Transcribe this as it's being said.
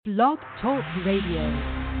Blog Talk Radio.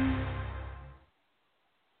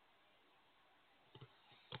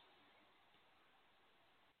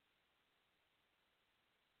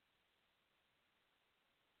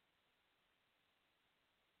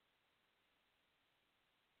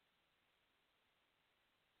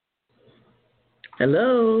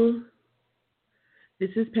 Hello, this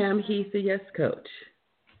is Pam Heath, the Yes Coach.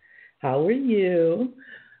 How are you?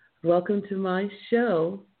 Welcome to my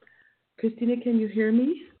show. Christina, can you hear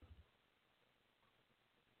me?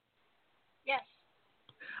 Yes.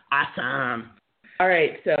 Awesome. All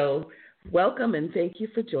right, so welcome and thank you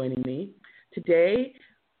for joining me. Today,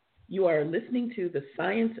 you are listening to The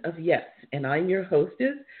Science of Yes, and I'm your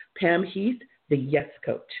hostess, Pam Heath, the Yes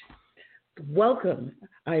Coach. Welcome.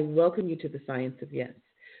 I welcome you to The Science of Yes.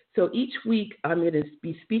 So each week, I'm going to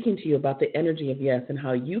be speaking to you about the energy of yes and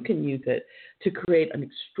how you can use it to create an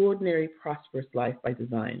extraordinary, prosperous life by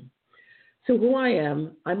design. So who I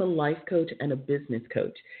am, I'm a life coach and a business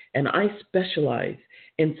coach, and I specialize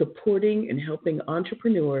in supporting and helping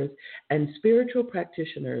entrepreneurs and spiritual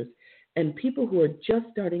practitioners and people who are just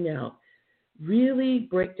starting out really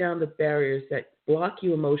break down the barriers that block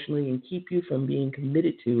you emotionally and keep you from being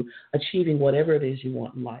committed to achieving whatever it is you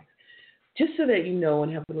want in life. Just so that you know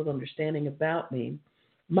and have a little understanding about me,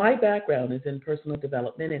 my background is in personal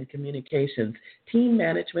development and communications, team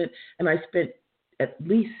management, and I spent at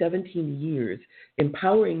least 17 years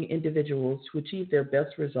empowering individuals to achieve their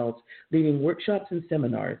best results, leading workshops and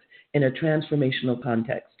seminars in a transformational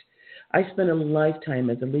context. I spent a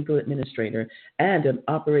lifetime as a legal administrator and an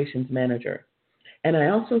operations manager. And I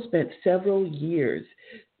also spent several years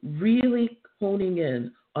really honing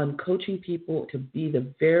in on coaching people to be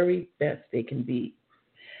the very best they can be.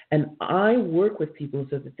 And I work with people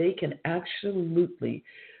so that they can absolutely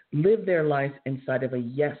live their life inside of a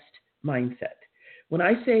yes mindset. When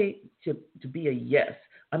I say to be a yes,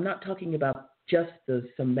 I'm not talking about just the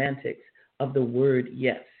semantics of the word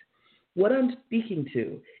yes. What I'm speaking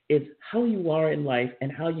to is how you are in life and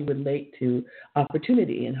how you relate to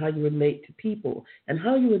opportunity and how you relate to people and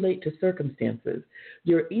how you relate to circumstances.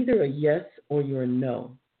 You're either a yes or you're a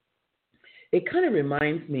no. It kind of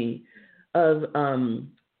reminds me of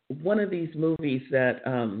one of these movies that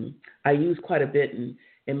I use quite a bit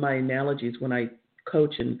in my analogies when I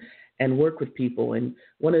coach and work with people. And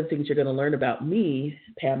one of the things you're going to learn about me,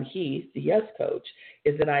 Pam Heath, the Yes Coach,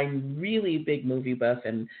 is that I'm really a big movie buff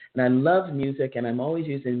and I love music, and I'm always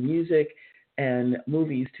using music and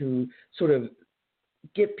movies to sort of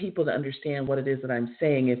get people to understand what it is that I'm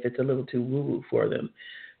saying if it's a little too woo-woo for them.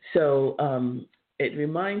 So it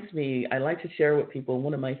reminds me, I like to share with people,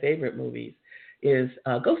 one of my favorite movies is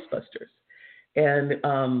Ghostbusters.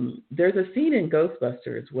 And there's a scene in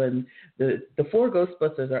Ghostbusters when the four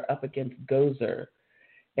Ghostbusters are up against Gozer,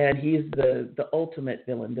 and he's the ultimate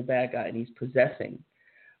villain, the bad guy, and he's possessing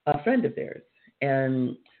a friend of theirs.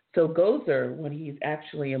 And so Gozer, when he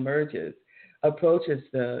actually emerges, approaches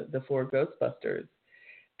the four Ghostbusters.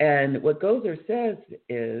 And what Gozer says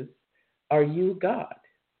is, "Are you God?"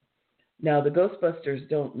 Now, the Ghostbusters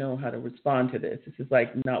don't know how to respond to this. This is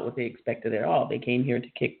like not what they expected at all. They came here to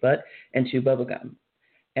kick butt and chew bubblegum.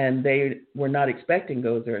 And they were not expecting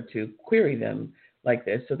Gozer to query them like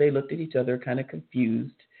this. So they looked at each other kind of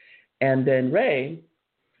confused. And then Ray,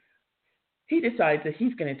 he decides that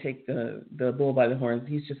he's going to take the bull by the horns.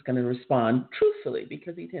 He's just going to respond truthfully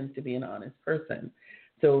because he tends to be an honest person.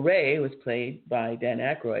 So Ray was played by Dan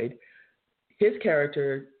Aykroyd. His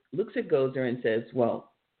character looks at Gozer and says, "Well,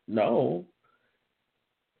 no."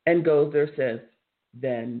 And Gozer says,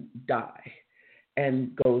 "Then die."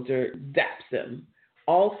 And Gozer zaps them,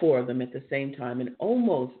 all four of them at the same time, and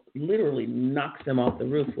almost literally knocks them off the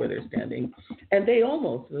roof where they're standing. And they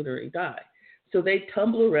almost literally die. So they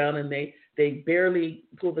tumble around and they barely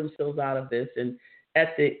pull themselves out of this. And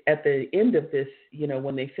at the end of this,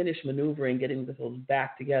 when they finish maneuvering, getting themselves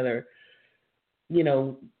back together,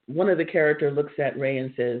 one of the characters looks at Ray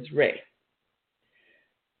and says, "Ray,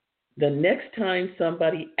 the next time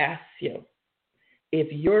somebody asks you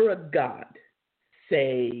if you're a god,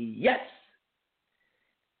 say yes."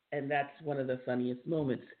 And that's one of the funniest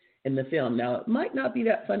moments in the film. Now, it might not be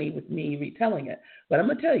that funny with me retelling it, but I'm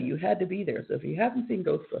going to tell you, you had to be there. So if you haven't seen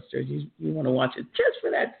Ghostbusters, you want to watch it just for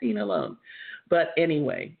that scene alone. But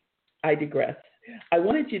anyway, I digress. I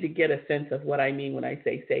wanted you to get a sense of what I mean when I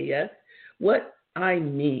say yes. What I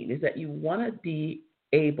mean is that you want to be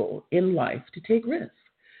able in life to take risks.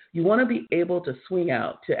 You want to be able to swing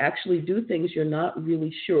out, to actually do things you're not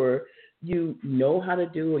really sure you know how to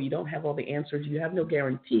do, or you don't have all the answers. You have no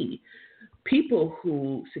guarantee. People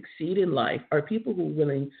who succeed in life are people who are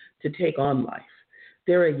willing to take on life.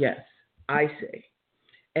 They're a yes, I say.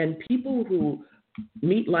 And people who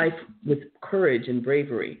meet life with courage and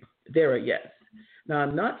bravery, they're a yes. Now,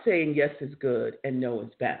 I'm not saying yes is good and no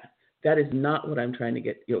is bad. That is not what I'm trying to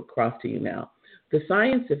get across to you now. The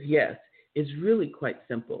science of yes is really quite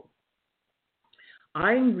simple.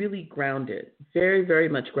 I'm really grounded, very, very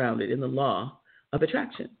much grounded in the law of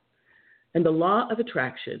attraction. And the law of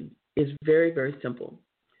attraction is very, very simple.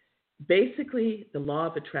 Basically, the law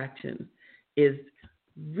of attraction is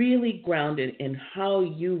really grounded in how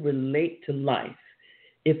you relate to life.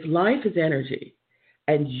 If life is energy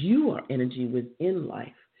and you are energy within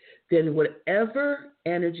life, then whatever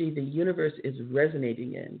energy the universe is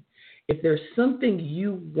resonating in, if there's something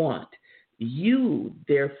you want, you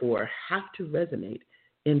therefore have to resonate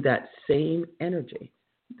in that same energy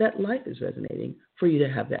that life is resonating for you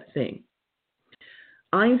to have that thing.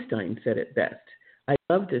 Einstein said it best. I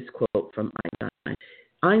love this quote from Einstein.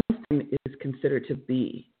 Einstein is considered to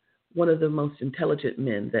be one of the most intelligent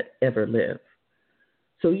men that ever lived.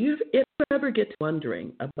 So if you ever get to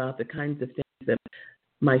wondering about the kinds of things that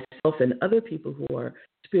myself and other people who are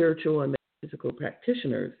spiritual and metaphysical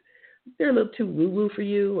practitioners, they're a little too woo-woo for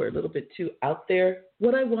you or a little bit too out there,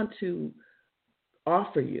 what I want to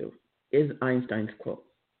offer you is Einstein's quote.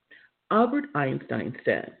 Albert Einstein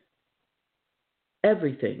said,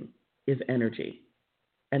 "Everything is energy,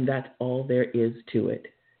 and that's all there is to it.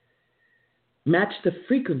 Match the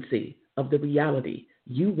frequency of the reality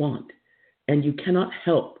you want, and you cannot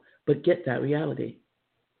help but get that reality.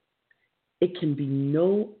 It can be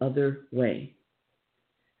no other way.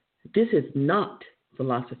 This is not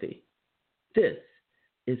philosophy. This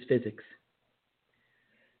is physics."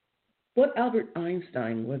 What Albert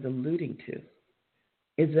Einstein was alluding to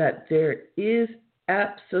is that there is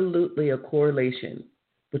absolutely a correlation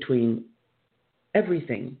between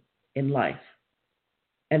everything in life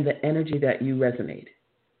and the energy that you resonate.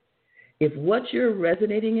 If what you're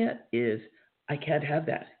resonating at is, I can't have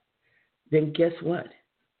that, then guess what?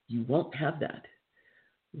 You won't have that.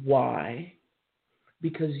 Why?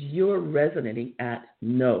 Because you're resonating at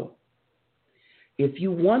no. If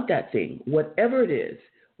you want that thing, whatever it is,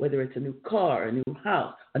 whether it's a new car, a new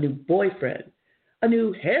house, a new boyfriend, a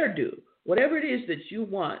new hairdo, whatever it is that you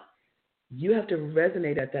want, you have to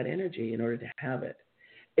resonate at that energy in order to have it,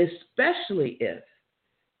 especially if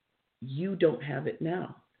you don't have it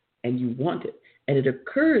now and you want it, and it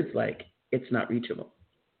occurs like it's not reachable.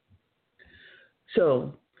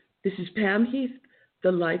 So this is Pam Heath,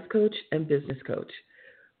 the life coach and business coach,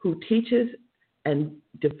 who teaches and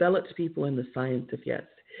develops people in the science of yes.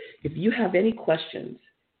 If you have any questions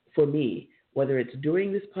for me, whether it's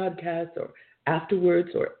during this podcast or afterwards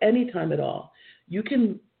or any time at all, you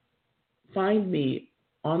can find me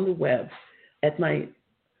on the web at my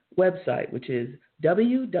website, which is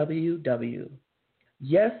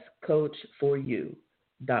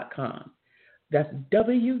www.yescoach4you.com. That's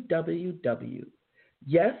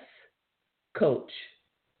www.yescoach,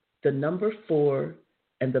 the number 4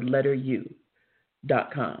 and the letter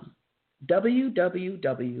U.com.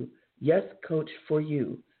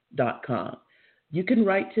 www.yescoach4you.com. You can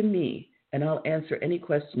write to me and I'll answer any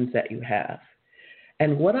questions that you have.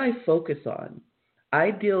 And what I focus on,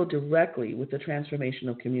 I deal directly with the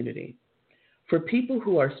transformational community. For people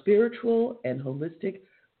who are spiritual and holistic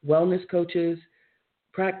wellness coaches,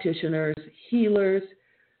 practitioners, healers,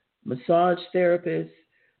 massage therapists,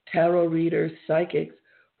 tarot readers, psychics,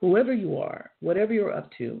 whoever you are, whatever you're up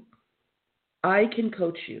to, I can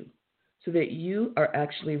coach you so that you are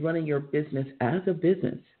actually running your business as a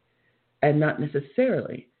business and not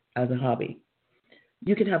necessarily as a hobby.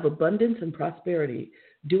 You can have abundance and prosperity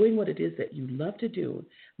doing what it is that you love to do,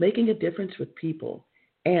 making a difference with people,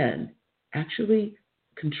 and actually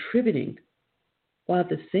contributing while at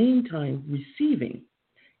the same time receiving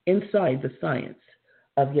inside the science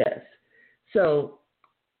of yes. So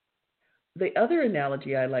the other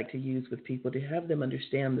analogy I like to use with people to have them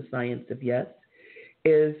understand the science of yes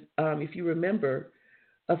is, if you remember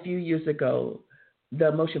a few years ago,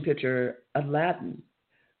 the motion picture Aladdin,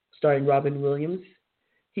 starring Robin Williams,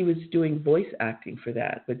 he was doing voice acting for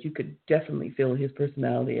that, but you could definitely feel his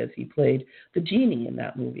personality as he played the genie in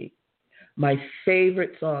that movie. My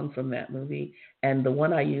favorite song from that movie, and the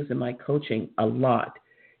one I use in my coaching a lot,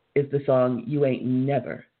 is the song You Ain't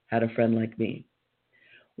Never Had a Friend Like Me.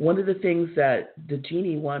 One of the things that the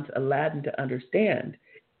genie wants Aladdin to understand,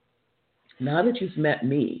 now that you've met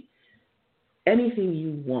me, anything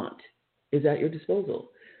you want is at your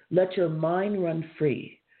disposal. Let your mind run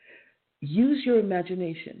free. Use your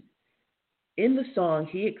imagination. In the song,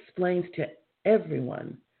 he explains to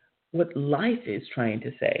everyone what life is trying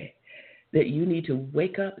to say, that you need to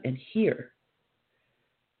wake up and hear.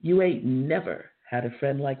 You ain't never had a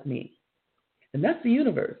friend like me. And that's the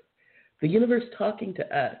universe. The universe talking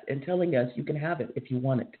to us and telling us you can have it if you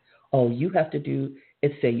want it. All you have to do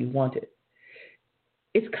is say you want it.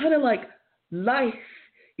 It's kind of like life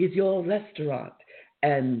is your restaurant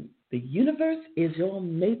and the universe is your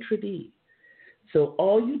maitre d'. So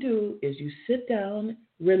all you do is you sit down,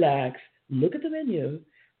 relax, look at the menu,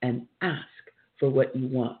 and ask for what you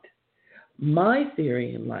want. My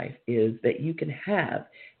theory in life is that you can have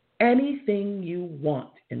anything you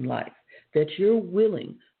want in life that you're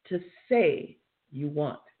willing to say you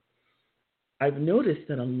want. I've noticed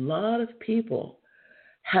that a lot of people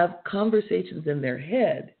have conversations in their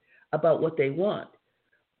head about what they want.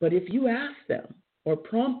 But if you ask them or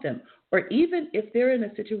prompt them, or even if they're in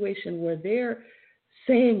a situation where they're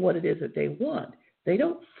saying what it is that they want, they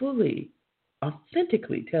don't fully,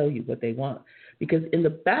 authentically tell you what they want. Because in the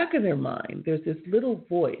back of their mind, there's this little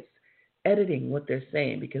voice editing what they're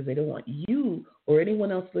saying because they don't want you or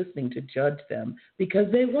anyone else listening to judge them because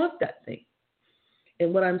they want that thing.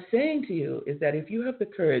 And what I'm saying to you is that if you have the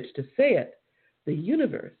courage to say it, the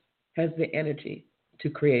universe has the energy to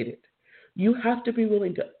create it. You have to be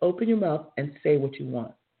willing to open your mouth and say what you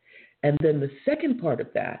want. And then the second part of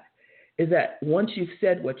that is that once you've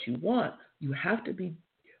said what you want, you have to be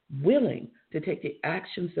willing to take the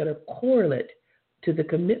actions that are correlate to the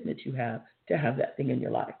commitment you have to have that thing in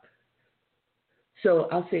your life. So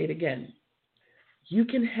I'll say it again. You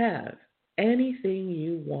can have anything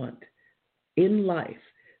you want in life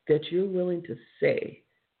that you're willing to say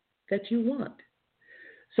that you want.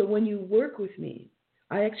 So when you work with me,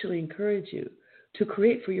 I actually encourage you to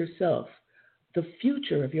create for yourself the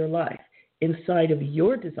future of your life inside of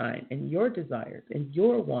your design and your desires and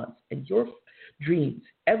your wants and your dreams.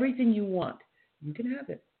 Everything you want, you can have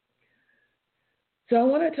it. So I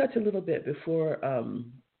want to touch a little bit before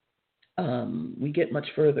we get much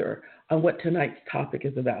further on what tonight's topic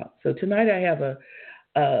is about. So tonight I have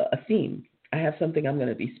a theme. I have something I'm going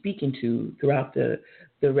to be speaking to throughout the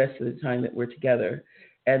rest of the time that we're together.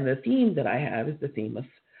 And the theme that I have is the theme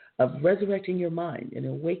of resurrecting your mind and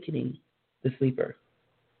awakening the sleeper.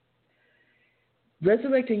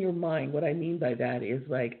 Resurrecting your mind, what I mean by that is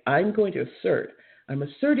like I'm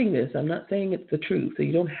asserting this. I'm not saying it's the truth, so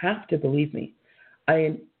you don't have to believe me. I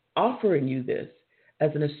am offering you this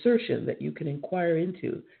as an assertion that you can inquire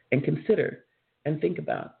into and consider and think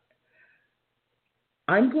about.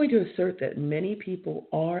 I'm going to assert that many people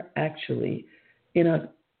are actually in a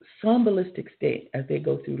somnambulistic state as they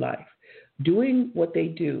go through life, doing what they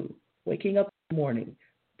do, waking up in the morning,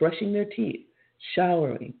 brushing their teeth,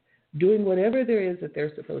 showering, doing whatever there is that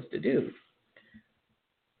they're supposed to do,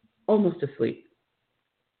 almost asleep.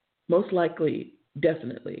 Most likely,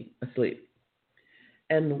 definitely asleep.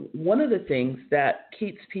 And one of the things that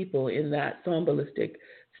keeps people in that somnambulistic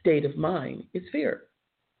state of mind is fear.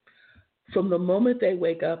 From the moment they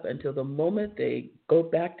wake up until the moment they go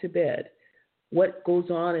back to bed, what goes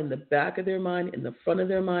on in the back of their mind, in the front of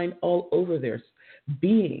their mind, all over their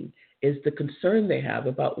being is the concern they have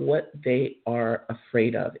about what they are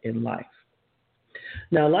afraid of in life.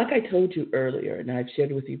 Now, like I told you earlier, and I've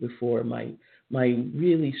shared with you before, my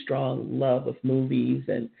really strong love of movies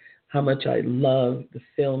and how much I love the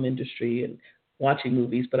film industry and watching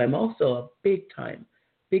movies, but I'm also a big time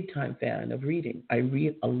fan of reading. I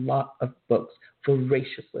read a lot of books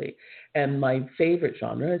voraciously, and my favorite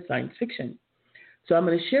genre is science fiction. So I'm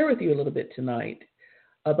going to share with you a little bit tonight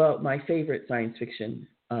about my favorite science fiction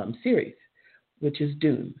series, which is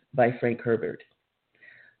Dune by Frank Herbert.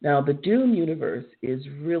 Now, the Dune universe is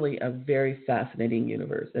really a very fascinating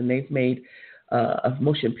universe, and they've made a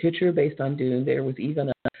motion picture based on Dune. There was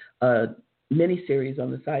even a miniseries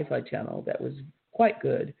on the Sci-Fi Channel that was quite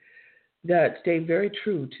good, that stayed very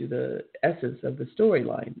true to the essence of the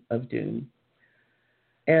storyline of Dune.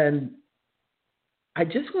 And I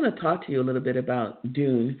just want to talk to you a little bit about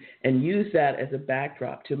Dune and use that as a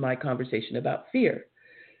backdrop to my conversation about fear.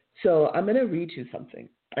 So I'm going to read you something,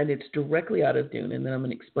 and it's directly out of Dune, and then I'm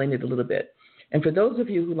going to explain it a little bit. And for those of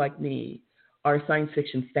you who, like me, are science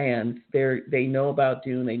fiction fans, they know about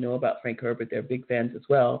Dune, they know about Frank Herbert, they're big fans as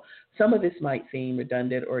well. Some of this might seem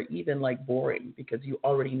redundant or even like boring because you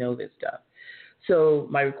already know this stuff. So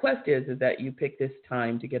my request is that you pick this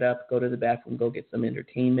time to get up, go to the bathroom, go get some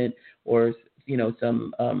entertainment or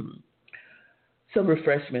some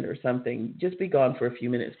refreshment or something. Just be gone for a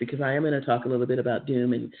few minutes because I am going to talk a little bit about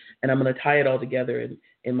Dune and I'm going to tie it all together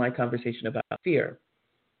in my conversation about fear.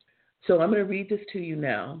 So I'm going to read this to you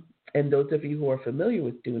now. And those of you who are familiar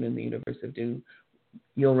with Dune and the universe of Dune,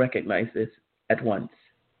 you'll recognize this at once.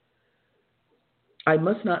 I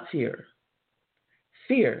must not fear.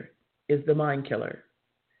 Fear is the mind killer.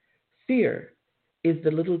 Fear is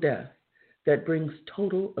the little death that brings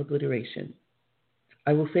total obliteration.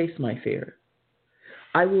 I will face my fear.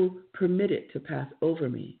 I will permit it to pass over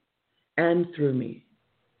me and through me.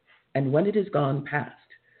 And when it is gone past,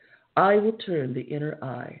 I will turn the inner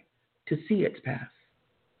eye to see its path.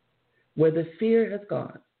 Where the fear has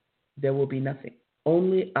gone, there will be nothing.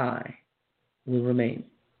 Only I will remain.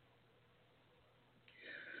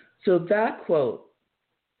 So that quote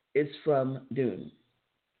is from Dune.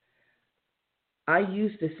 I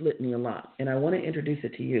use this litany a lot, and I want to introduce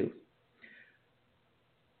it to you.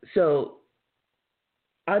 So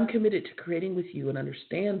I'm committed to creating with you an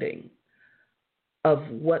understanding of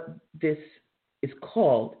what this is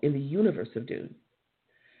called in the universe of Dune.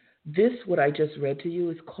 This, what I just read to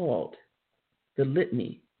you, is called the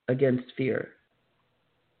Litany Against Fear.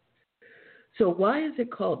 So why is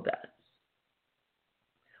it called that?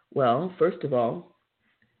 Well, first of all,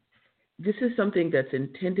 this is something that's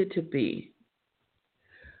intended to be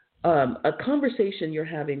a conversation you're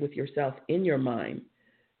having with yourself in your mind.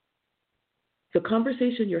 The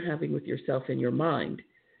conversation you're having with yourself in your mind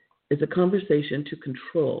is a conversation to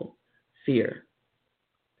control fear.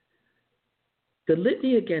 The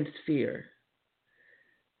Litany Against Fear,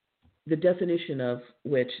 the definition of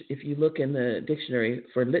which, if you look in the dictionary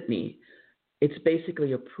for litany, it's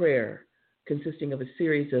basically a prayer consisting of a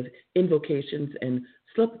series of invocations and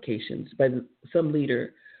supplications by some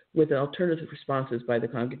leader with alternative responses by the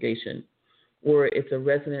congregation, or it's a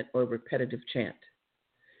resonant or repetitive chant,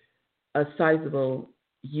 a sizable,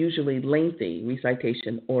 usually lengthy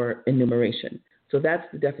recitation or enumeration. So that's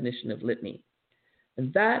the definition of litany.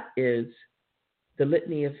 And that is the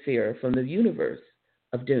Litany of Fear from the universe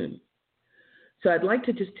of Dune. So I'd like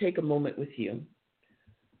to just take a moment with you.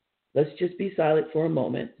 Let's just be silent for a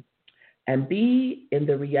moment and be in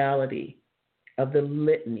the reality of the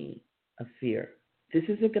litany of fear. This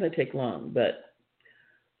isn't going to take long, but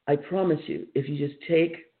I promise you, if you just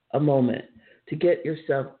take a moment to get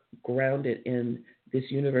yourself grounded in this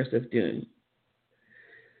universe of Dune.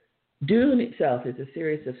 Dune itself is a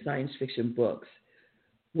series of science fiction books,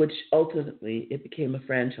 which ultimately it became a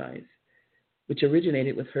franchise, which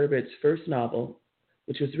originated with Herbert's first novel,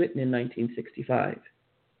 which was written in 1965.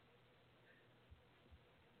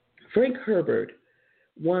 Frank Herbert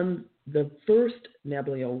won the first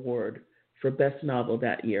Nebula Award for Best Novel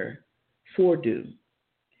that year for Dune.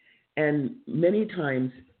 And many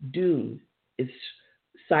times, Dune is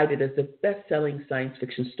cited as the best-selling science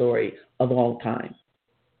fiction story of all time.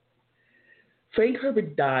 Frank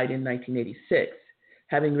Herbert died in 1986,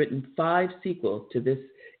 having written 5 sequels to this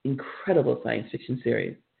incredible science fiction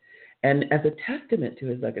series. And as a testament to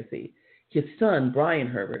his legacy, his son, Brian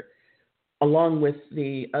Herbert, along with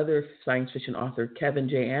the other science fiction author, Kevin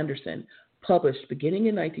J. Anderson, published, beginning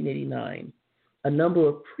in 1989, a number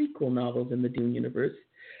of prequel novels in the Dune universe,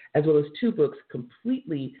 as well as 2 books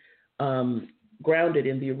completely grounded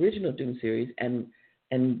in the original Dune series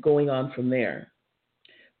and going on from there.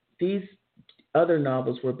 These other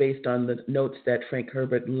novels were based on the notes that Frank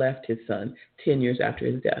Herbert left his son 10 years after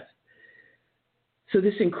his death. So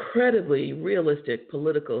this incredibly realistic,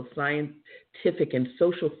 political, scientific, and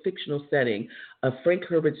social fictional setting of Frank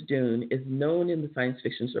Herbert's Dune is known in the science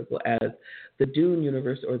fiction circle as the Dune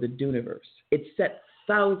universe or the Duneverse. It's set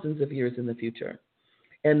thousands of years in the future.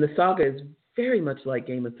 And the saga is very much like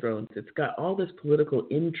Game of Thrones. It's got all this political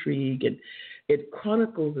intrigue, and it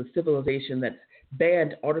chronicles a civilization that's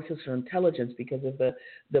banned artificial intelligence because of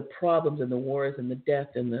the problems and the wars and the death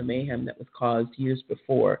and the mayhem that was caused years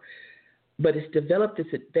before. But it's developed this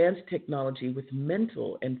advanced technology with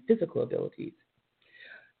mental and physical abilities.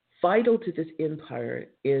 Vital to this empire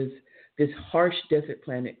is this harsh desert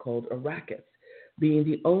planet called Arrakis, being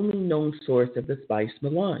the only known source of the spice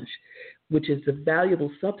melange, which is a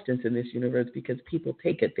valuable substance in this universe because people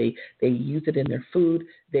take it. They use it in their food.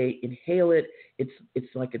 They inhale it.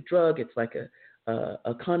 It's like a drug. It's like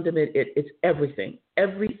a condiment. It's everything.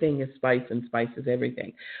 Everything is spice, and spice is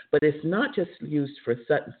everything. But it's not just used for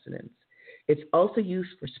sustenance. It's also used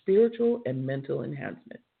for spiritual and mental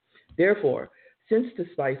enhancement. Therefore, since the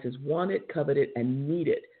spice is wanted, coveted, and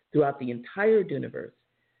needed throughout the entire universe,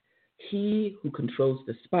 he who controls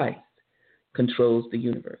the spice controls the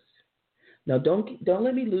universe. Now, don't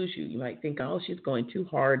let me lose you. You might think, oh, she's going too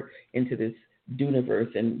hard into this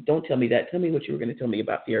Duneverse, and don't tell me that. Tell me what you were going to tell me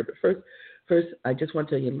about fear. But first, I just want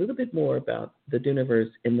to tell you a little bit more about the Duneverse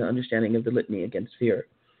and the understanding of the litany against fear.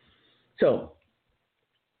 So,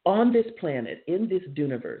 on this planet, in this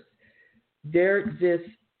Duneverse, there exists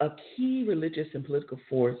a key religious and political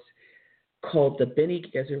force called the Bene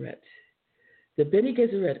Gesserit. The Bene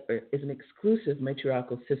Gesserit is an exclusive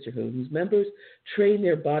matriarchal sisterhood whose members train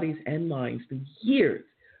their bodies and minds through years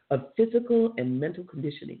of physical and mental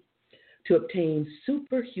conditioning to obtain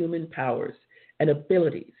superhuman powers and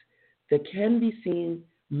abilities that can be seen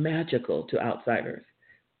magical to outsiders.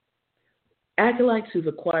 Acolytes who've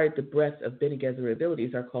acquired the breadth of Bene Gesserit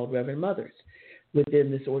abilities are called Reverend Mothers within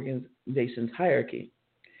this organization's hierarchy.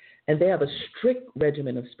 And they have a strict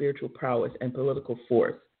regimen of spiritual prowess and political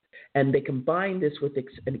force. And they combine this with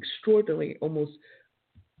an extraordinary, almost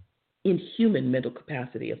inhuman mental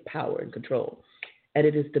capacity of power and control. And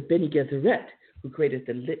it is the Bene Gesserit who created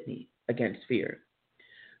the litany against fear.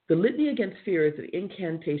 The litany against fear is an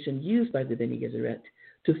incantation used by the Bene Gesserit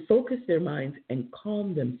to focus their minds and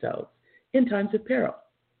calm themselves in times of peril.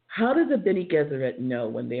 How does a Bene Gesserit know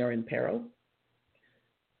when they are in peril?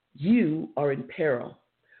 You are in peril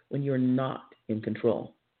when you're not in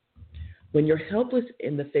control. When you're helpless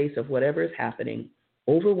in the face of whatever is happening,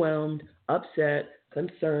 overwhelmed, upset,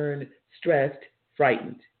 concerned, stressed,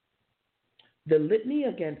 frightened. The litany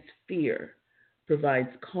against fear provides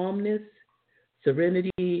calmness,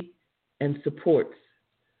 serenity, and supports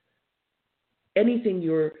anything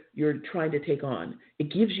you're trying to take on.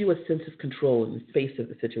 It gives you a sense of control in the face of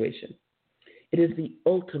the situation. It is the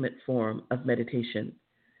ultimate form of meditation.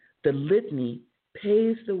 The litany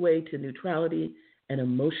paves the way to neutrality and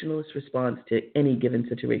emotionless response to any given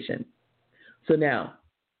situation. So now,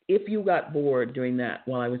 if you got bored during that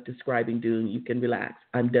while I was describing Dune, you can relax.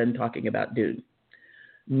 I'm done talking about Dune.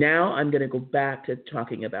 Now I'm going to go back to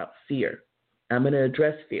talking about fear. I'm going to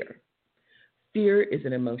address fear. Fear is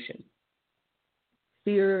an emotion.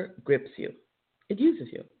 Fear grips you. It uses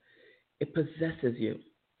you. It possesses you.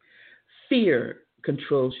 Fear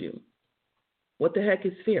controls you. What the heck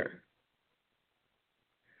is fear?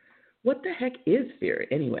 What the heck is fear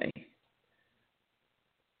anyway?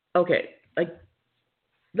 Okay,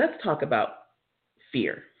 let's talk about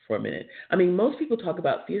fear for a minute. I mean, most people talk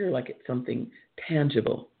about fear like it's something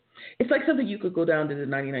tangible. It's like something you could go down to the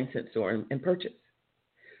 99-cent store and purchase.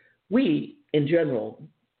 We, in general,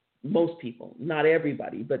 most people, not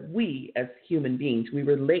everybody, but we as human beings, we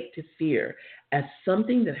relate to fear as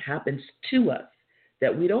something that happens to us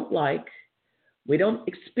that we don't like, we don't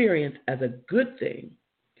experience as a good thing,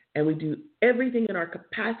 and we do everything in our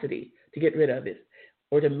capacity to get rid of it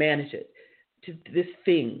or to manage it, to this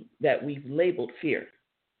thing that we've labeled fear.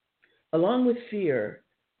 Along with fear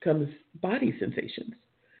comes body sensations.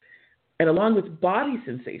 And along with body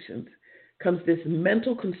sensations comes this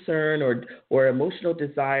mental concern or emotional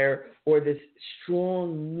desire or this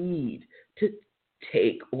strong need to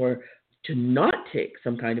take or to not take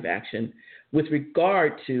some kind of action with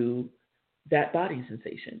regard to that body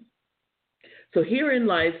sensation. So herein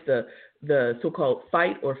lies the so-called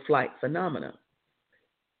fight or flight phenomena.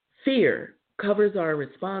 Fear covers our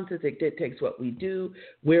responses. It dictates what we do.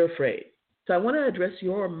 We're afraid. So I want to address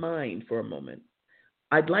your mind for a moment.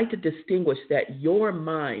 I'd like to distinguish that your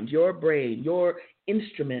mind, your brain, your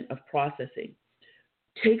instrument of processing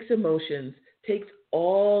takes emotions, takes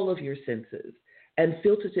all of your senses, and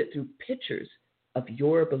filters it through pictures of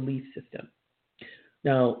your belief system.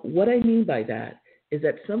 Now, what I mean by that is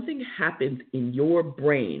that something happens in your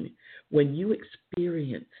brain when you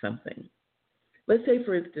experience something. Let's say,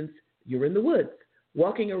 for instance, you're in the woods,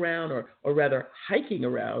 walking around or rather hiking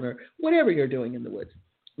around or whatever you're doing in the woods,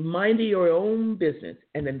 minding your own business,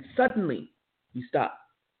 and then suddenly you stop.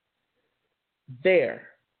 There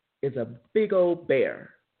is a big old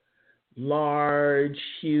bear, large,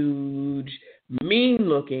 huge,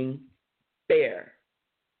 mean-looking bear,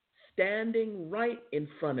 standing right in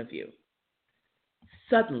front of you.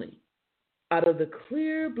 Suddenly, out of the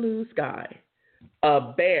clear blue sky,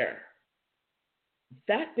 a bear.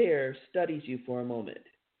 That bear studies you for a moment,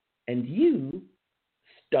 and you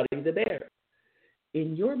study the bear.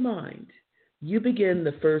 In your mind, you begin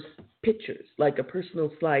the first pictures, like a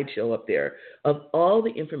personal slideshow up there, of all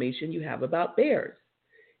the information you have about bears.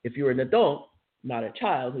 If you're an adult, not a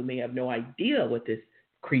child who may have no idea what this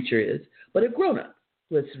creature is, but a grown-up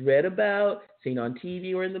who has read about, seen on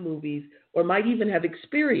TV or in the movies, or might even have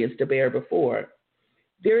experienced a bear before,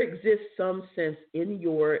 there exists some sense in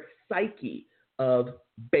your psyche of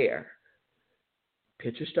bear.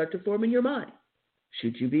 Pictures start to form in your mind.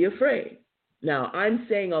 Should you be afraid? Now, I'm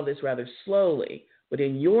saying all this rather slowly, but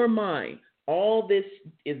in your mind, all this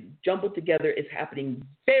is jumbled together. It's happening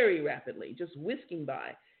very rapidly, just whisking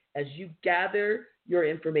by as you gather your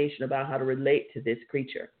information about how to relate to this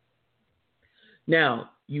creature.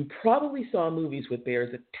 Now, you probably saw movies with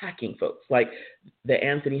bears attacking folks, like the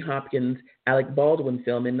Anthony Hopkins, Alec Baldwin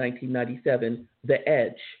film in 1997, The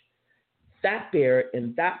Edge. that bear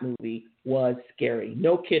in that movie was scary.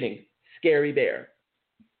 No kidding. Scary bear.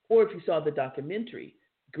 Or if you saw the documentary,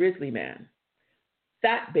 Grizzly Man,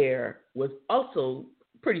 that bear was also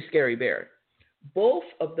a pretty scary bear. Both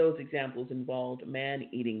of those examples involved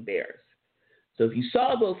man-eating bears. So if you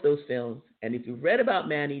saw both those films, and if you read about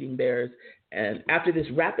man-eating bears, and after this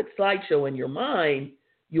rapid slideshow in your mind,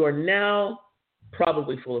 you are now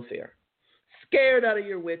probably full of fear. Scared out of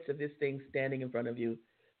your wits of this thing standing in front of you,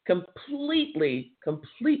 completely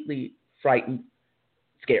frightened,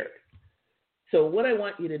 scared. So what I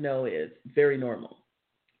want you to know is very normal.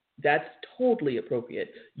 That's totally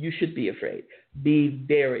appropriate. You should be afraid. Be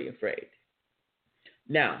very afraid.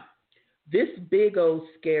 Now, this big old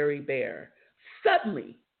scary bear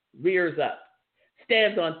suddenly rears up,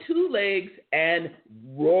 stands on two legs, and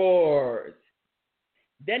roars.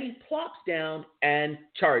 Then he plops down and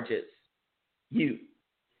charges you.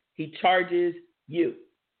 He charges you,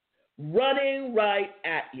 running right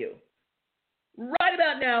at you. Right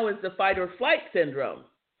about now is the fight or flight syndrome.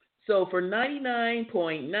 So for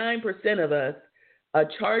 99.9% of us, a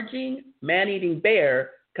charging man-eating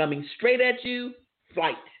bear coming straight at you,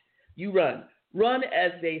 flight. You run. Run,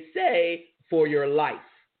 as they say, for your life.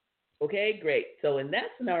 Okay, great. So in that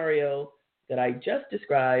scenario that I just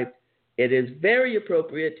described, it is very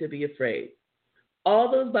appropriate to be afraid. All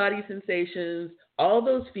those body sensations, all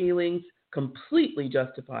those feelings, completely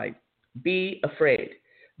justified. Be afraid.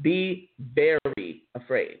 Be very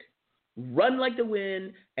afraid. Run like the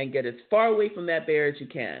wind and get as far away from that bear as you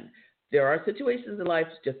can. There are situations in life,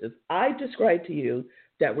 just as I described to you,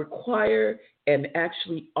 that require and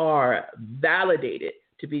actually are validated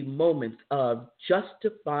to be moments of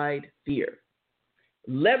justified fear.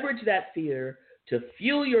 Leverage that fear to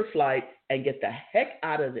fuel your flight and get the heck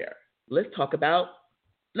out of there. Let's talk about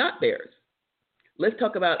not bears. Let's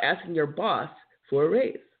talk about asking your boss for a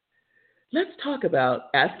raise. Let's talk about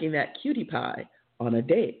asking that cutie pie on a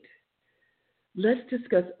date. Let's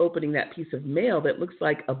discuss opening that piece of mail that looks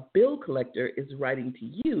like a bill collector is writing to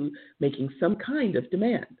you, making some kind of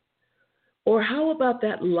demand. Or how about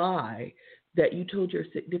that lie that you told your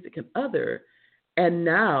significant other, and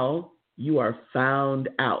now you are found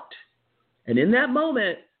out? And in that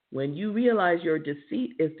moment, when you realize your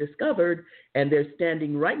deceit is discovered, and they're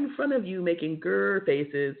standing right in front of you making grr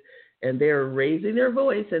faces, and they're raising their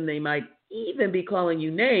voice, and they might even be calling you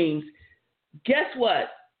names, guess what?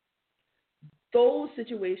 Those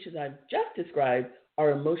situations I've just described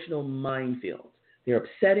are emotional minefields. They're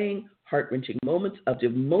upsetting, heart-wrenching moments of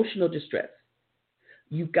emotional distress.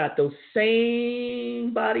 You've got those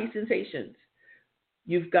same body sensations.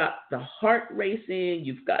 You've got the heart racing,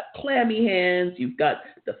 you've got clammy hands, you've got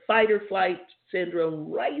the fight or flight syndrome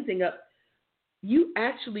rising up. You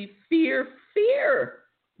actually fear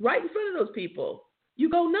right in front of those people. You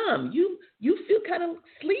go numb. You feel kind of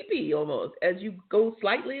sleepy almost as you go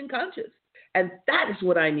slightly unconscious. And that is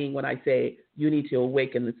what I mean when I say you need to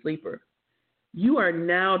awaken the sleeper. You are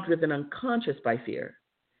now driven unconscious by fear,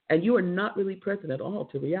 and you are not really present at all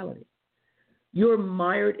to reality. You're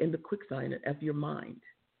mired in the quicksand of your mind.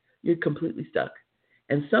 You're completely stuck.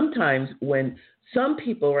 And sometimes when some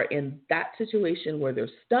people are in that situation where they're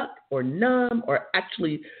stuck or numb or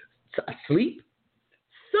actually asleep,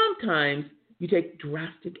 sometimes you take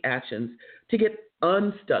drastic actions to get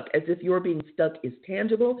unstuck, as if your being stuck is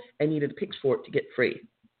tangible and needed a pitchfork to get free.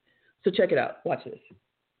 So check it out. Watch this.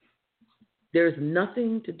 There's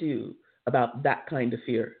nothing to do about that kind of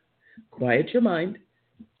fear. Quiet your mind.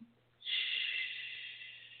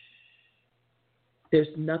 There's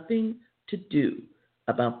nothing to do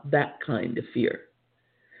about that kind of fear.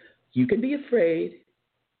 You can be afraid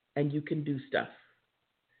and you can do stuff.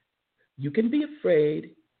 You can be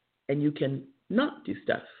afraid and you can not do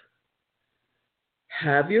stuff.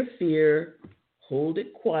 Have your fear, hold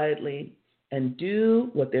it quietly, and do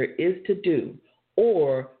what there is to do,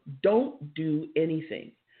 or don't do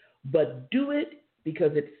anything, but do it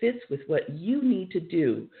because it fits with what you need to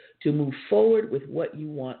do to move forward with what you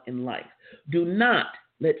want in life. Do not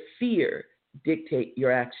let fear dictate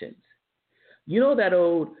your actions. You know that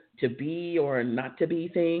old to be or not to be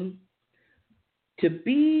thing? To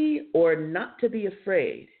be or not to be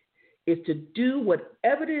afraid is to do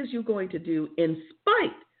whatever it is you're going to do in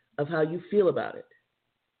spite of how you feel about it.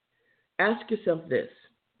 Ask yourself this.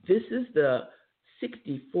 This is the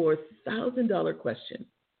 $64,000 question.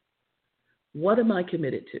 What am I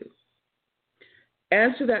committed to?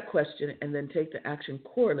 Answer that question and then take the action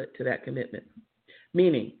correlate to that commitment.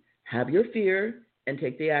 Meaning, have your fear and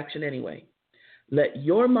take the action anyway. Let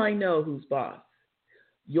your mind know who's boss.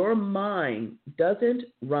 Your mind doesn't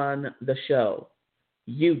run the show.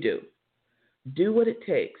 You do. Do what it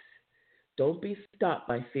takes. Don't be stopped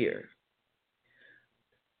by fear.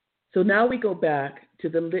 So now we go back to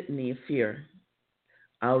the litany of fear.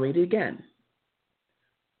 I'll read it again.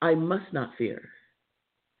 I must not fear.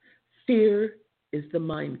 Fear is the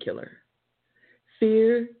mind killer.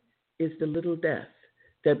 Fear is the little death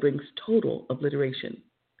that brings total obliteration.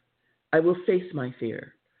 I will face my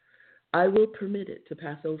fear. I will permit it to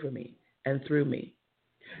pass over me and through me.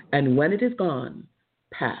 And when it is gone,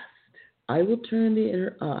 past, I will turn the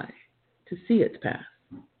inner eye to see its path.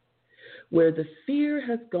 Where the fear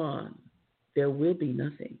has gone, there will be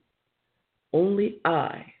nothing. Only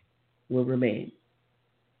I will remain.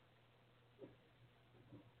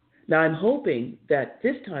 Now, I'm hoping that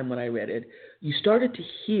this time when I read it, you started to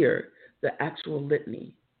hear the actual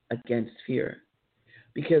litany against fear.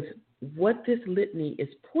 Because what this litany is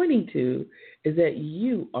pointing to is that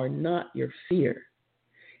you are not your fear.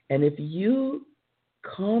 And if you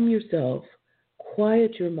calm yourself,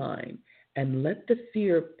 quiet your mind, and let the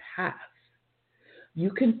fear pass,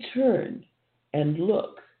 you can turn and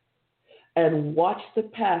look and watch the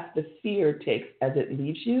path the fear takes as it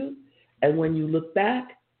leaves you. And when you look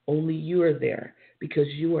back, only you are there, because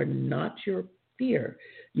you are not your fear.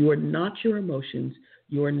 You are not your emotions.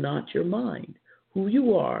 You are not your mind. Who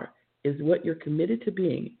you are is what you're committed to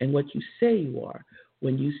being and what you say you are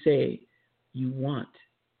when you say you want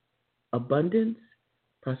abundance,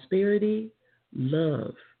 prosperity,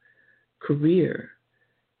 love, career,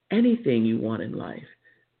 anything you want in life,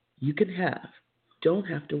 you can have. Don't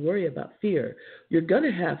have to worry about fear. You're going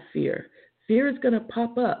to have fear. Fear is going to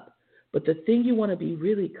pop up. But the thing you want to be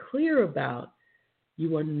really clear about,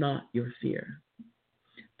 you are not your fear.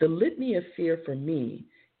 The litany of fear for me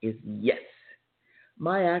is yes.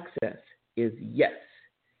 My access is yes.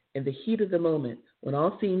 In the heat of the moment, when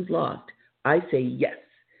all seems lost, I say yes,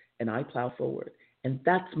 and I plow forward. And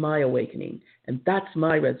that's my awakening, and that's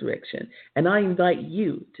my resurrection. And I invite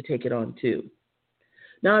you to take it on too.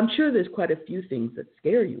 Now, I'm sure there's quite a few things that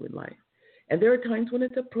scare you in life, and there are times when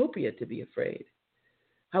it's appropriate to be afraid.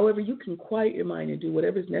 However, you can quiet your mind and do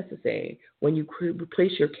whatever is necessary when you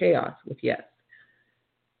replace your chaos with yes.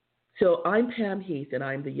 So I'm Pam Heath, and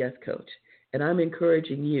I'm the Yes Coach, and I'm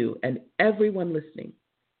encouraging you and everyone listening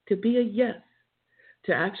to be a yes,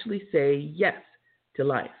 to actually say yes to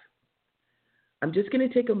life. I'm just going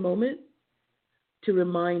to take a moment to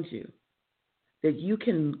remind you that you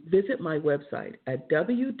can visit my website at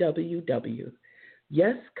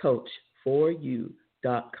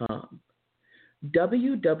www.yescoach4you.com.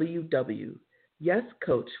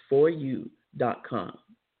 www.yescoach4you.com.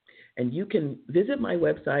 And you can visit my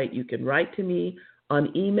website. You can write to me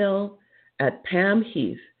on email at Pam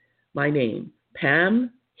Heath, my name,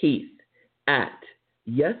 Pam Heath, at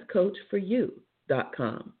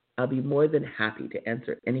yescoach4you.com. I'll be more than happy to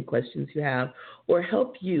answer any questions you have or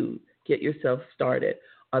help you get yourself started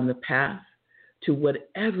on the path to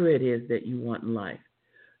whatever it is that you want in life,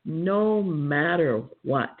 no matter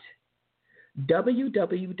what.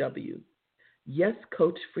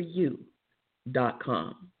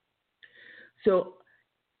 www.yescoach4you.com. So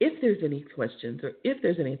if there's any questions or if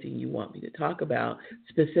there's anything you want me to talk about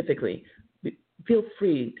specifically, feel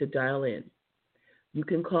free to dial in. You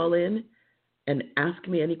can call in and ask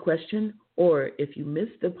me any question, or if you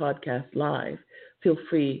missed the podcast live, feel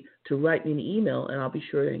free to write me an email and I'll be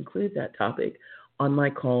sure to include that topic on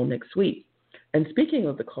my call next week. And speaking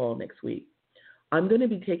of the call next week, I'm going to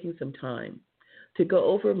be taking some time to go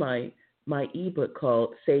over my ebook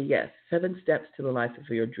called Say Yes, 7 Steps to the Life of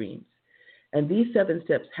Your Dreams. And these 7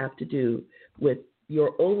 steps have to do with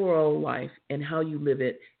your overall life and how you live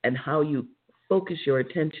it and how you focus your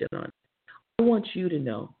attention on it. I want you to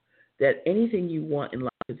know that anything you want in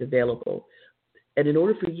life is available. And in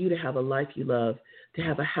order for you to have a life you love, to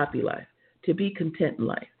have a happy life, to be content in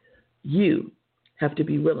life, you have to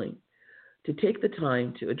be willing to take the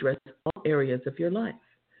time to address all areas of your life.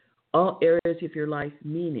 All areas of your life,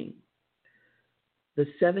 meaning the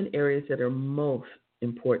 7 areas that are most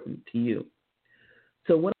important to you.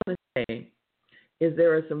 So what I'm going to say is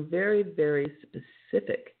there are some very, very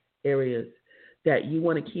specific areas that you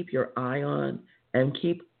want to keep your eye on and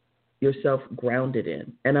keep yourself grounded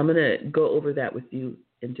in. And I'm going to go over that with you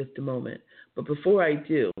in just a moment. But before I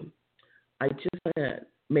do, I just want to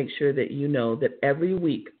make sure that you know that every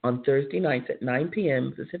week on Thursday nights at 9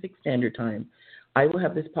 p.m. Pacific Standard Time, I will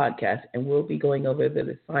have this podcast and we'll be going over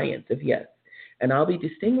the science of yes. And I'll be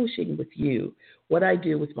distinguishing with you what I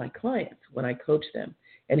do with my clients when I coach them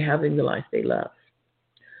and having the life they love.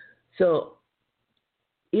 So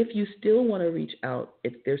if you still want to reach out,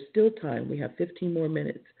 if there's still time, we have 15 more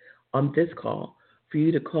minutes on this call for you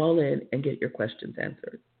to call in and get your questions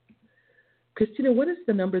answered. Christina, what is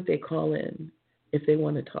the number they call in if they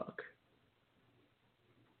want to talk?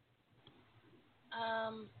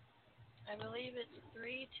 I believe it's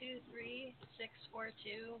 323-642-1207.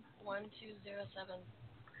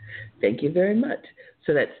 Thank you very much.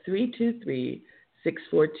 So that's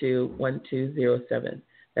 323-642-1207.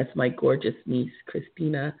 That's my gorgeous niece,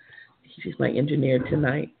 Christina. She's my engineer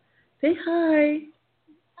tonight. Say hi.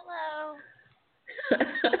 Hello.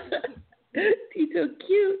 She's so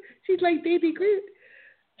cute. She's like Baby Groot.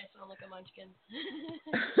 I sound like a munchkin.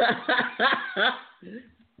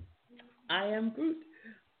 I am Groot.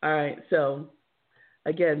 All right, so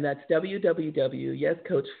again, that's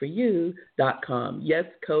www.yescoachforyou.com. Yes,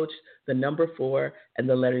 coach, the number 4 and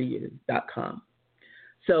the letter U.com.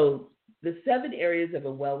 So the 7 areas of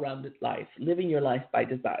a well-rounded life, living your life by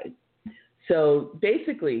design. So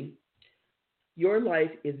basically, your life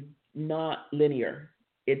is not linear.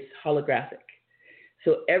 It's holographic.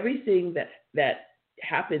 So everything that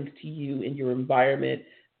happens to you in your environment,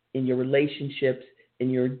 in your relationships, in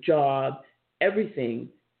your job, everything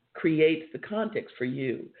creates the context for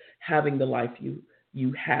you having the life you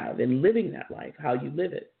have and living that life, how you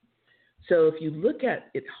live it. So if you look at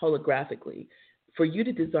it holographically, for you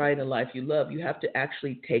to design a life you love, you have to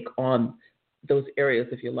actually take on those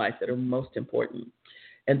areas of your life that are most important.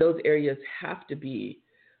 And those areas have to be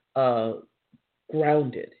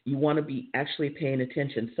grounded. You want to be actually paying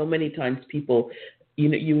attention. So many times people,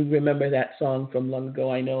 you remember that song from long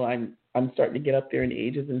ago. I know I'm starting to get up there in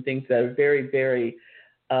ages and things that are very, very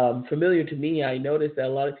familiar to me. I notice that a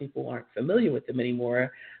lot of people aren't familiar with them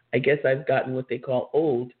anymore. I guess I've gotten what they call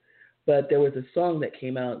old. But there was a song that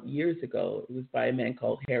came out years ago. It was by a man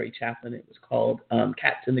called Harry Chapin. It was called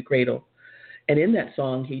Cats in the Cradle. And in that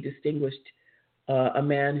song, he distinguished a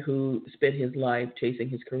man who spent his life chasing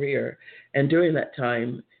his career. And during that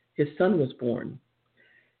time, his son was born.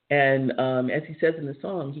 And as he says in the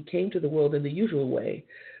song, he came to the world in the usual way,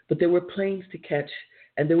 but there were planes to catch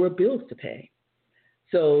and there were bills to pay.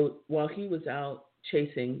 So while he was out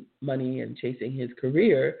chasing money and chasing his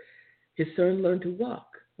career, his son learned to walk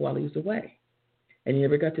while he was away. And he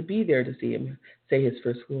never got to be there to see him say his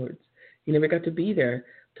first words. He never got to be there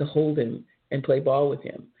to hold him and play ball with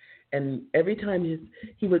him. And every time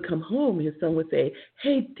he would come home, his son would say,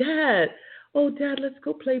 "Hey, Dad, oh, Dad, let's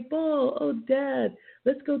go play ball. Oh, Dad,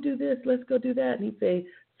 let's go do this, let's go do that." And he'd say,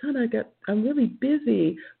 "Son, I'm really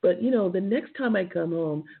busy, but, the next time I come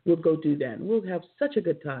home, we'll go do that. And we'll have such a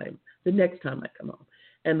good time the next time I come home."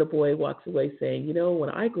 And the boy walks away saying, when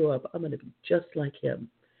I grow up, I'm going to be just like him.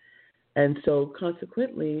 And so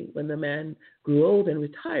consequently, when the man grew old and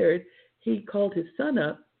retired, he called his son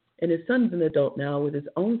up, and his son's an adult now with his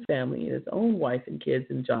own family and his own wife and kids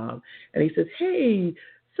and job. And he says, "Hey,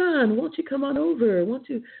 son, won't you come on over?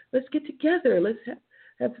 Let's get together. Let's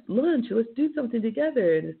have lunch. Let's do something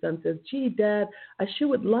together." And his son says, "Gee, Dad, I sure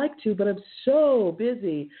would like to, but I'm so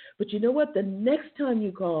busy. But you know what? The next time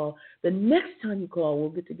you call,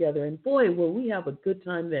 we'll get together. And boy, will we have a good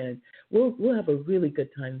time then. We'll have a really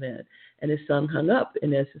good time then." And his son hung up.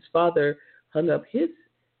 And as his father hung up his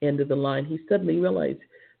end of the line, he suddenly realized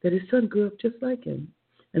that his son grew up just like him.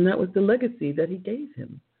 And that was the legacy that he gave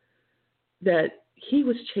him, that he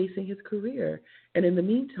was chasing his career. And in the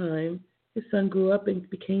meantime, his son grew up and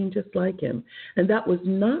became just like him. And that was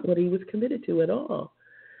not what he was committed to at all.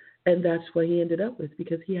 And that's what he ended up with,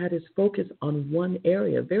 because he had his focus on one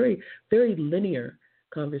area, very, very linear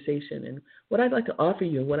conversation. And what I'd like to offer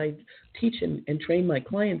you, what I teach and train my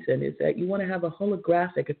clients in, is that you want to have a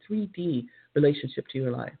holographic, a 3D relationship to your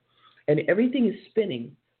life. And everything is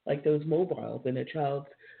spinning, like those mobiles in a child's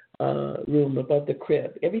room above the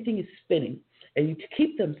crib. Everything is spinning. And you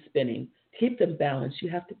keep them spinning, keep them balanced. You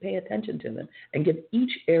have to pay attention to them and give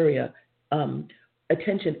each area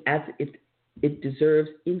attention as it deserves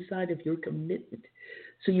inside of your commitment.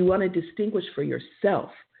 So you want to distinguish for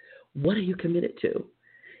yourself, what are you committed to?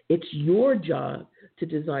 It's your job to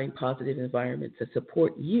design positive environments that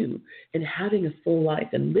support you in having a full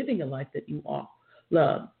life and living a life that you all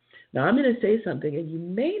love. Now, I'm going to say something, and you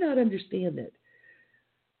may not understand it,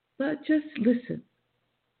 but just listen.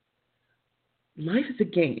 Life is a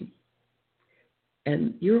game,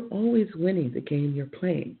 and you're always winning the game you're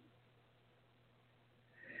playing.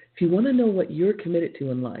 If you want to know what you're committed to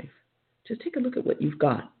in life, just take a look at what you've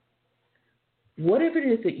got. Whatever it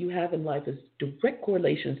is that you have in life is direct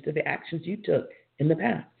correlations to the actions you took in the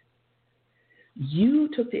past. You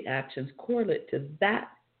took the actions correlate to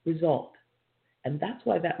that result, and that's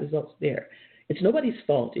why that result's there. It's nobody's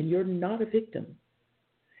fault, and you're not a victim.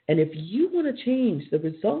 And if you want to change the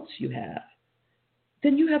results you have,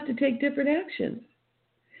 then you have to take different actions.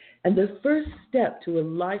 And the first step to a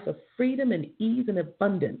life of freedom and ease and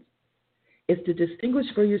abundance is to distinguish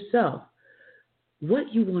for yourself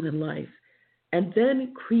what you want in life and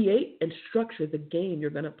then create and structure the game you're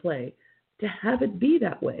going to play to have it be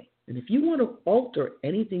that way. And if you want to alter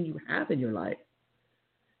anything you have in your life,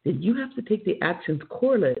 then you have to take the actions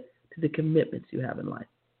correlate to the commitments you have in life.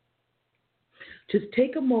 Just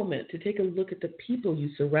take a moment to take a look at the people you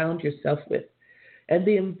surround yourself with and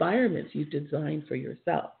the environments you've designed for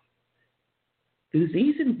yourself. Do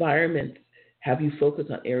these environments have you focus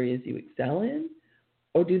on areas you excel in,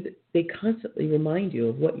 or do they constantly remind you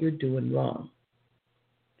of what you're doing wrong?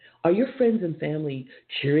 Are your friends and family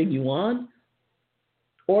cheering you on,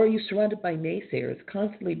 or are you surrounded by naysayers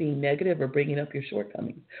constantly being negative or bringing up your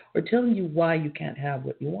shortcomings or telling you why you can't have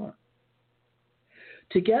what you want?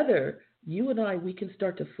 Together, you and I, we can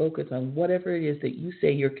start to focus on whatever it is that you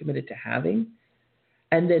say you're committed to having,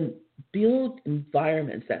 and then build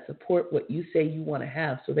environments that support what you say you want to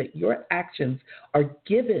have so that your actions are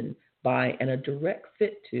given by and a direct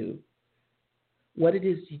fit to what it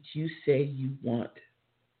is that you say you want,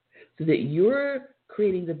 so that you're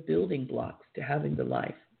creating the building blocks to having the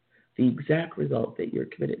life, the exact result that you're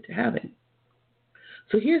committed to having.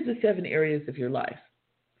 So here's the 7 areas of your life.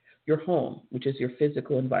 Your home, which is your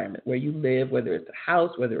physical environment, where you live, whether it's a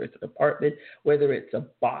house, whether it's an apartment, whether it's a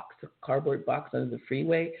box, a cardboard box under the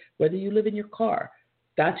freeway, whether you live in your car,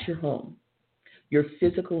 that's your home, your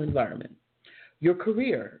physical environment. Your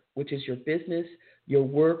career, which is your business, your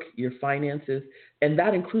work, your finances, and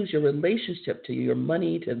that includes your relationship to your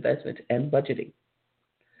money, to investment, and budgeting.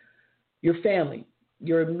 Your family,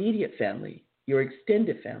 your immediate family, your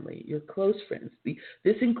extended family, your close friends.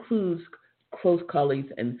 This includes close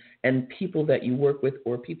colleagues and people that you work with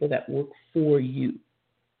or people that work for you.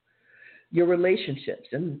 Your relationships,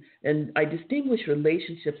 and I distinguish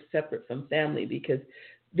relationships separate from family because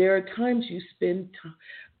there are times you spend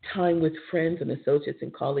time with friends and associates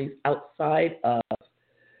and colleagues outside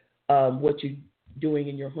of what you're doing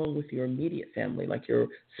in your home with your immediate family, like your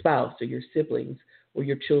spouse or your siblings or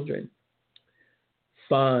your children.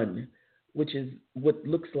 Fun, which is what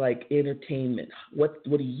looks like entertainment. What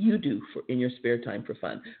do you do in your spare time for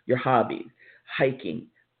fun? Your hobbies, hiking,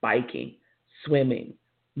 biking, swimming,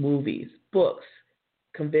 movies, books,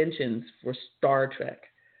 conventions for Star Trek,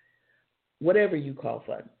 whatever you call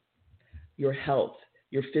fun. Your health,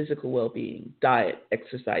 your physical well-being, diet,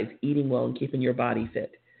 exercise, eating well, and keeping your body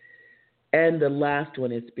fit. And the last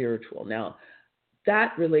one is spiritual. Now,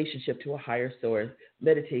 that relationship to a higher source,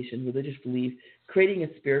 meditation, religious belief, creating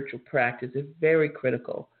a spiritual practice is very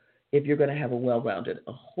critical if you're going to have a well-rounded,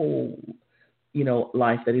 a whole,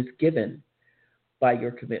 life that is given by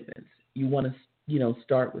your commitments. You want to,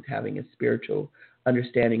 start with having a spiritual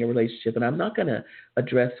understanding, a relationship. And I'm not going to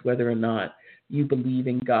address whether or not you believe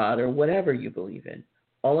in God or whatever you believe in.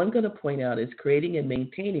 All I'm going to point out is creating and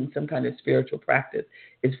maintaining some kind of spiritual practice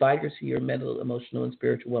is vital to your mental, emotional, and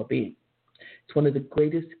spiritual well-being. It's one of the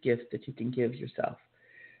greatest gifts that you can give yourself.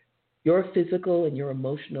 Your physical and your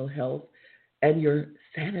emotional health and your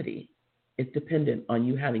sanity is dependent on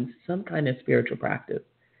you having some kind of spiritual practice.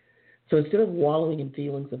 So instead of wallowing in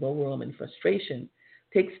feelings of overwhelm and frustration,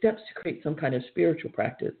 take steps to create some kind of spiritual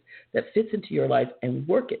practice that fits into your life and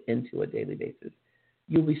work it into a daily basis.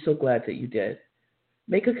 You'll be so glad that you did.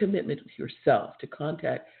 Make a commitment with yourself to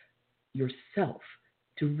contact yourself,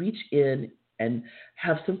 to reach in and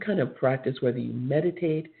have some kind of practice, whether you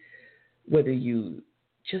meditate, whether you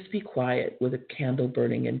just be quiet with a candle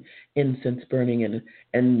burning and incense burning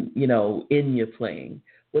and Enya playing.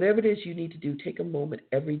 Whatever it is you need to do, take a moment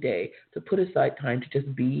every day to put aside time to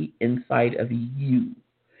just be inside of you.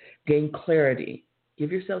 Gain clarity.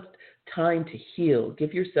 Give yourself time to heal.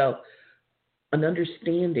 Give yourself an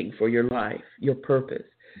understanding for your life, your purpose.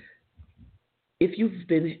 If you've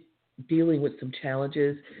been dealing with some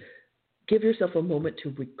challenges, give yourself a moment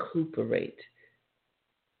to recuperate,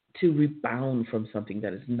 to rebound from something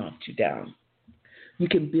that has knocked you down. You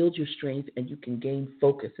can build your strength and you can gain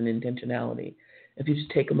focus and intentionality if you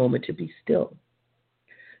just take a moment to be still.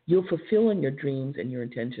 You'll fulfill on your dreams and your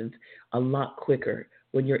intentions a lot quicker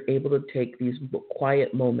when you're able to take these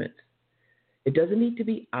quiet moments. It doesn't need to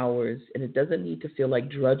be hours, and it doesn't need to feel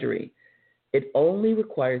like drudgery. It only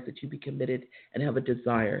requires that you be committed and have a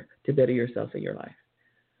desire to better yourself in your life.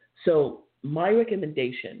 So my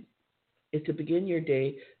recommendation is to begin your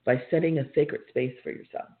day by setting a sacred space for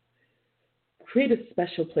yourself. Create a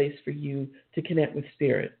special place for you to connect with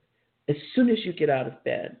Spirit as soon as you get out of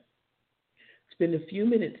bed. Spend a few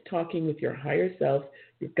minutes talking with your higher self,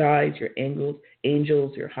 your guides, your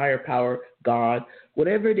angels, your higher power, God,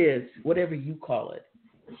 whatever it is, whatever you call it.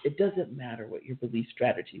 It doesn't matter what your belief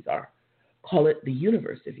strategies are. Call it the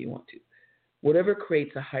universe if you want to. Whatever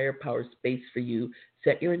creates a higher power space for you,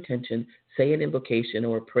 set your intention, say an invocation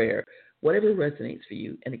or a prayer, whatever resonates for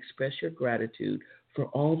you, and express your gratitude for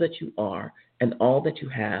all that you are and all that you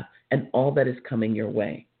have and all that is coming your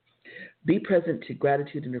way. Be present to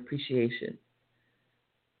gratitude and appreciation.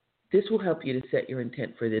 This will help you to set your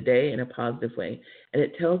intent for the day in a positive way, and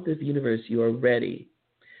it tells the universe you are ready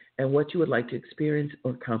and what you would like to experience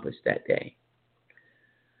or accomplish that day.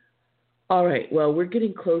 All right, well, we're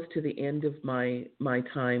getting close to the end of my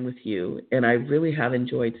time with you, and I really have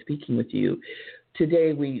enjoyed speaking with you.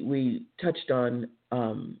 Today we touched on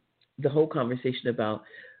the whole conversation about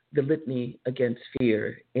the litany against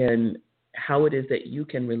fear and how it is that you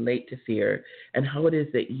can relate to fear and how it is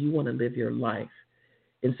that you want to live your life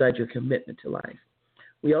inside your commitment to life.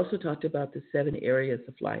 We also talked about the 7 areas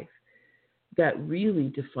of life that really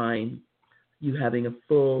define you having a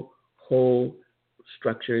full, whole,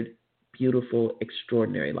 structured, beautiful,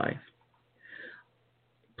 extraordinary life.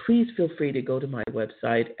 Please feel free to go to my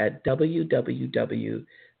website at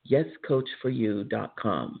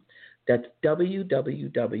www.yescoachforyou.com. That's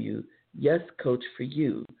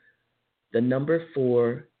www.yescoachforyou, the number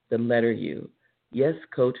 4, the letter U,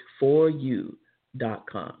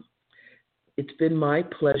 yescoachforyou.com. It's been my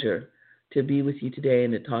pleasure to be with you today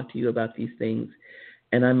and to talk to you about these things.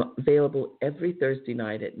 And I'm available every Thursday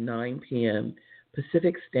night at 9 p.m.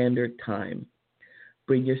 Pacific Standard Time.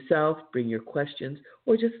 Bring yourself, bring your questions,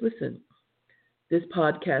 or just listen. This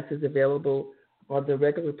podcast is available on the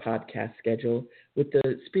regular podcast schedule with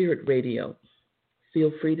the Spirit Radio.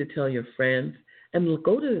 Feel free to tell your friends and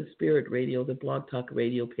go to the Spirit Radio, the Blog Talk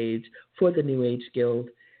Radio page for the New Age Guild,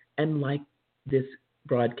 and like this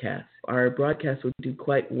broadcast. Our broadcast will do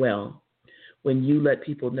quite well when you let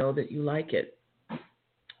people know that you like it.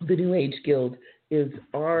 The New Age Guild is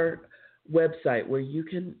our website where you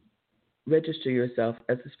can register yourself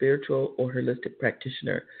as a spiritual or holistic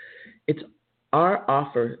practitioner. It's our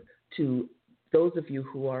offer to those of you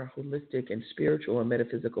who are holistic and spiritual or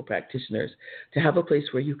metaphysical practitioners to have a place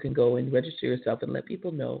where you can go and register yourself and let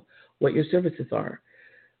people know what your services are.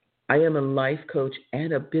 I am a life coach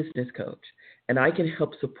and a business coach, and I can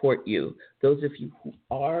help support you, those of you who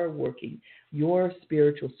are working your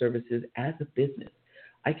spiritual services as a business.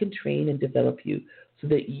 I can train and develop you so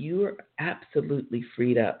that you are absolutely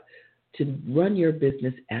freed up to run your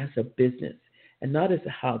business as a business and not as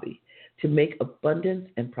a hobby, to make abundance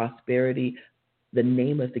and prosperity the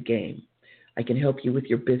name of the game. I can help you with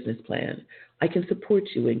your business plan. I can support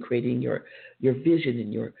you in creating your vision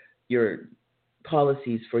and your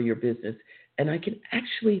policies for your business. And I can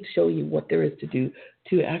actually show you what there is to do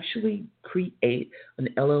to actually create an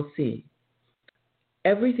LLC.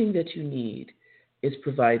 Everything that you need is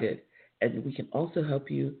provided. And we can also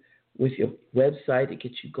help you with your website to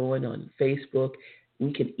get you going on Facebook.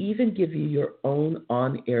 We can even give you your own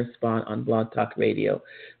on-air spot on Blog Talk Radio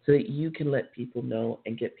so that you can let people know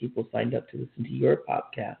and get people signed up to listen to your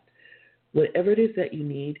podcast. Whatever it is that you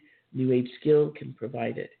need, New Age Skill can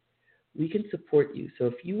provide it. We can support you. So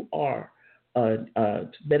if you are a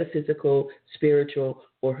metaphysical, spiritual,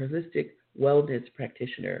 or holistic wellness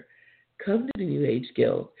practitioner, come to the New Age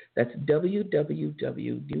Guild. That's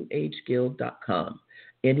www.newageguild.com.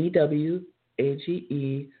 NEWAGEGUILD.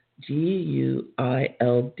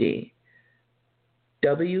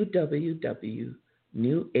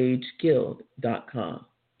 www.newageguild.com.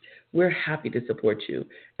 We're happy to support you,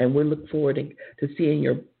 and we look forward to seeing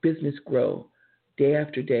your business grow day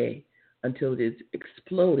after day until it is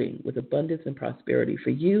exploding with abundance and prosperity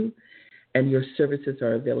for you, and your services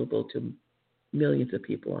are available to millions of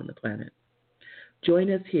people on the planet.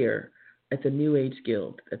 Join us here at the New Age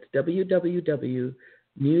Guild. That's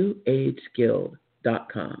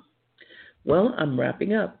www.newageguild.com. Well, I'm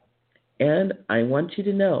wrapping up, and I want you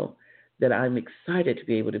to know that I'm excited to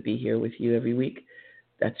be able to be here with you every week.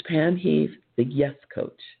 That's Pam Heath, the Yes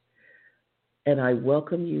Coach, and I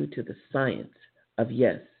welcome you to the science of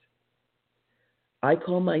yes. I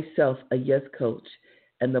call myself a yes coach,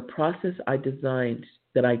 and the process I designed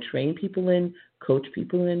that I train people in, coach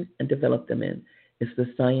people in, and develop them in is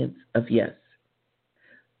the science of yes.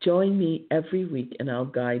 Join me every week, and I'll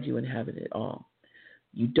guide you in having it all.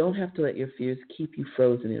 You don't have to let your fears keep you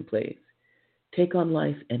frozen in place. Take on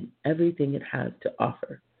life and everything it has to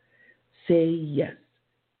offer. Say yes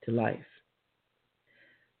to life.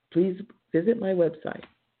 Please visit my website,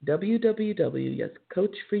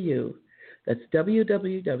 www.yescoachforyou. That's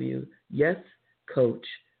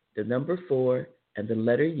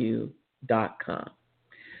www.yescoach4u.com.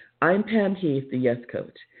 I'm Pam Heath, the Yes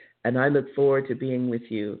Coach, and I look forward to being with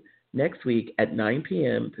you next week at 9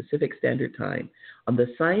 p.m. Pacific Standard Time on the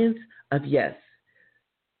Science of Yes.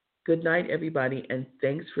 Good night, everybody, and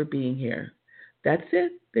thanks for being here. That's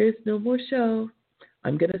it. There's no more show.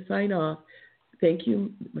 I'm going to sign off. Thank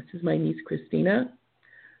you. This is my niece, Christina.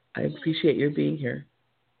 I appreciate your being here.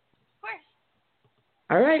 Of course.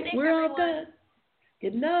 All right, Thanks, we're all everyone. done.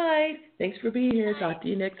 Good night. Thanks for being here. Talk to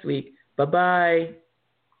you next week. Bye-bye.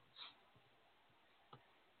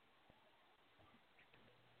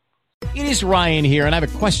 It is Ryan here, and I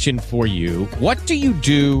have a question for you. What do you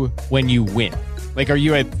do when you win? Like, are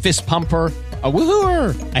you a fist pumper, a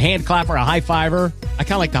woo-hooer, a hand clapper, a high fiver? I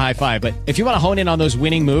kind of like the high five, but if you want to hone in on those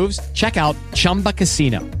winning moves, check out Chumba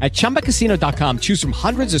Casino. At ChumbaCasino.com, choose from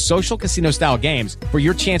hundreds of social casino-style games for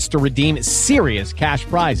your chance to redeem serious cash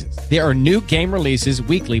prizes. There are new game releases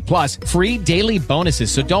weekly, plus free daily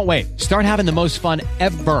bonuses, so don't wait. Start having the most fun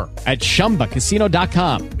ever at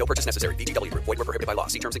ChumbaCasino.com. No purchase necessary. VGW Group. Void where prohibited by law.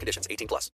 See terms and conditions. 18+.